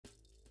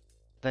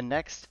The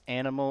next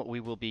animal we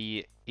will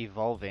be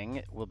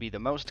evolving will be the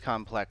most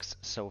complex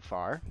so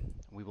far.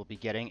 We will be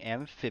getting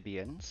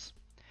amphibians.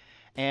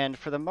 And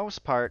for the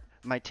most part,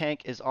 my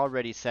tank is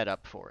already set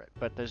up for it,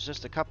 but there's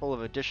just a couple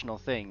of additional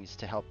things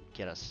to help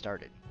get us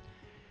started.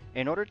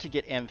 In order to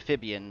get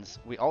amphibians,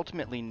 we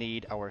ultimately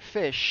need our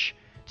fish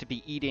to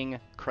be eating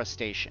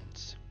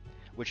crustaceans,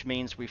 which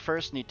means we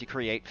first need to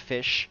create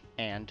fish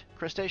and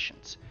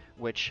crustaceans,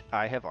 which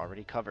I have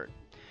already covered.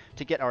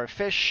 To get our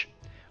fish,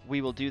 we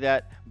will do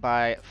that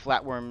by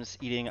flatworms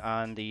eating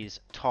on these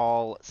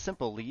tall,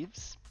 simple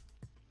leaves.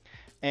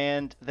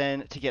 And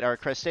then to get our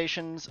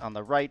crustaceans on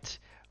the right,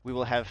 we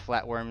will have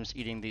flatworms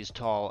eating these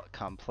tall,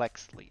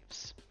 complex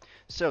leaves.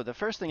 So the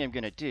first thing I'm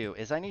going to do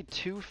is I need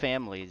two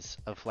families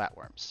of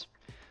flatworms.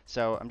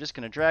 So I'm just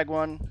going to drag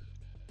one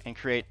and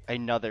create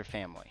another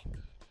family.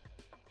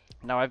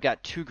 Now I've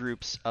got two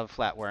groups of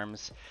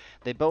flatworms.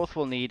 They both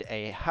will need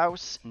a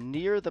house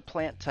near the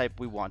plant type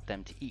we want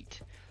them to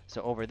eat.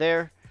 So over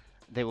there,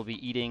 they will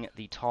be eating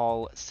the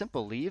tall,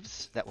 simple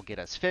leaves that will get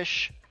us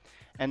fish.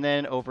 And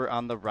then over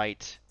on the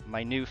right,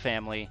 my new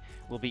family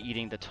will be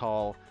eating the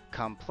tall,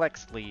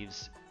 complex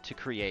leaves to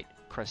create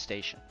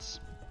crustaceans.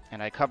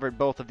 And I covered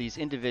both of these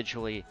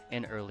individually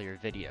in earlier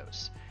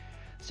videos.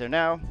 So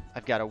now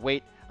I've got to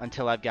wait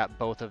until I've got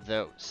both of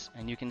those.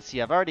 And you can see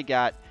I've already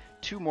got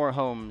two more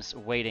homes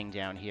waiting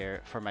down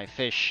here for my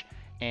fish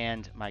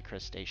and my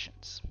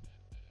crustaceans.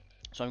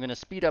 So I'm going to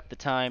speed up the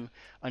time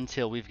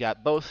until we've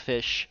got both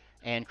fish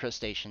and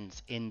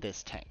crustaceans in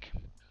this tank.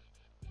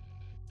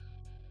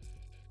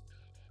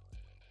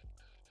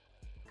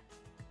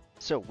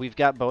 So we've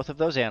got both of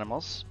those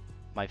animals,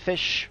 my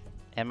fish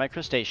and my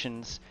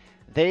crustaceans.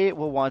 They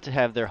will want to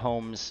have their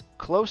homes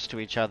close to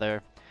each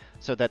other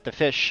so that the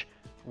fish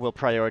will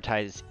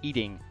prioritize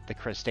eating the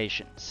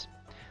crustaceans.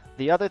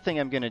 The other thing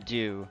I'm going to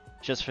do,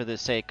 just for the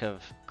sake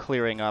of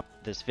clearing up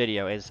this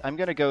video, is I'm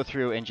going to go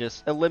through and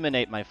just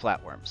eliminate my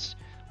flatworms.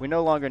 We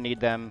no longer need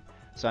them,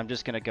 so I'm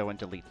just going to go and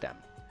delete them.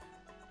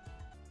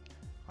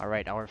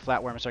 Alright, our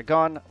flatworms are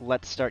gone.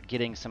 Let's start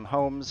getting some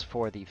homes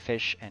for the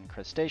fish and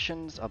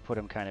crustaceans. I'll put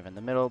them kind of in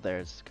the middle.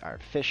 There's our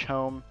fish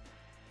home.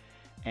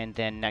 And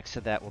then next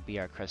to that will be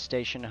our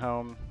crustacean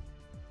home.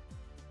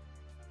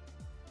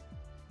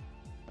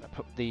 I'm going to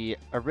put the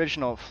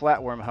original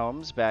flatworm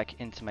homes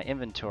back into my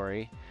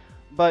inventory.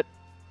 But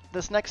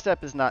this next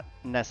step is not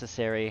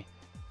necessary.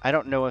 I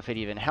don't know if it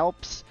even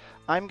helps.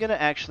 I'm going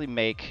to actually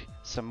make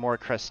some more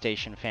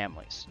crustacean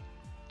families,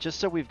 just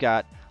so we've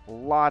got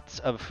lots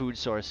of food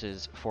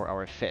sources for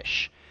our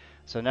fish.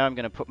 So now I'm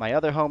going to put my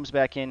other homes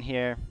back in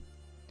here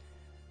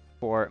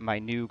for my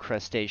new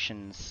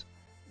crustaceans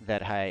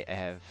that I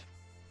have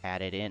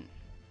added in.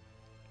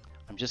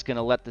 I'm just going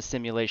to let the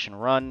simulation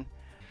run.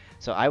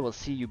 So I will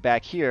see you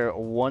back here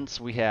once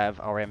we have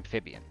our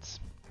amphibians.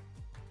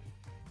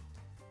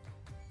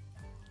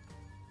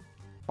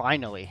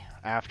 Finally,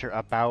 after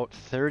about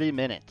 30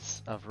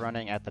 minutes of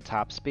running at the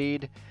top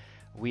speed,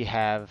 we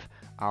have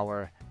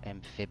our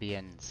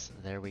amphibians.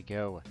 There we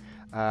go.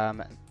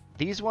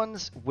 These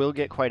ones will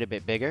get quite a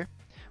bit bigger,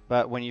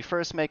 but when you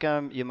first make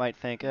them, you might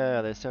think,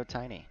 oh, they're so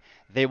tiny.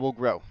 They will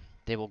grow.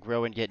 They will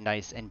grow and get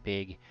nice and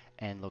big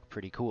and look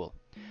pretty cool.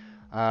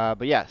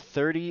 But yeah,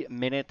 30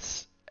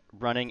 minutes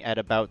running at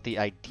about the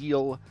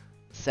ideal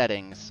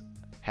settings,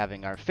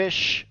 having our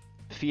fish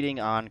feeding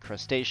on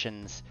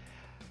crustaceans,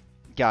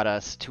 got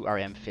us to our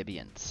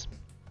amphibians.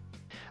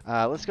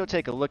 Let's go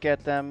take a look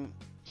at them.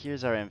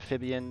 Here's our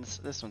amphibians.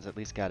 This one's at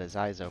least got his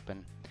eyes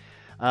open.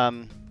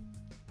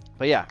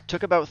 But yeah,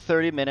 took about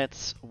 30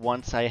 minutes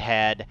once I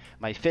had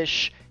my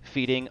fish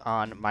feeding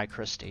on my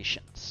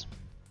crustaceans.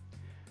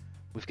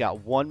 We've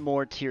got one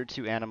more tier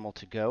 2 animal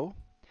to go,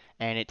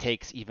 and it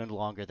takes even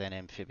longer than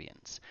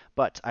amphibians.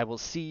 But I will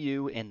see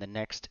you in the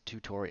next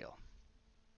tutorial.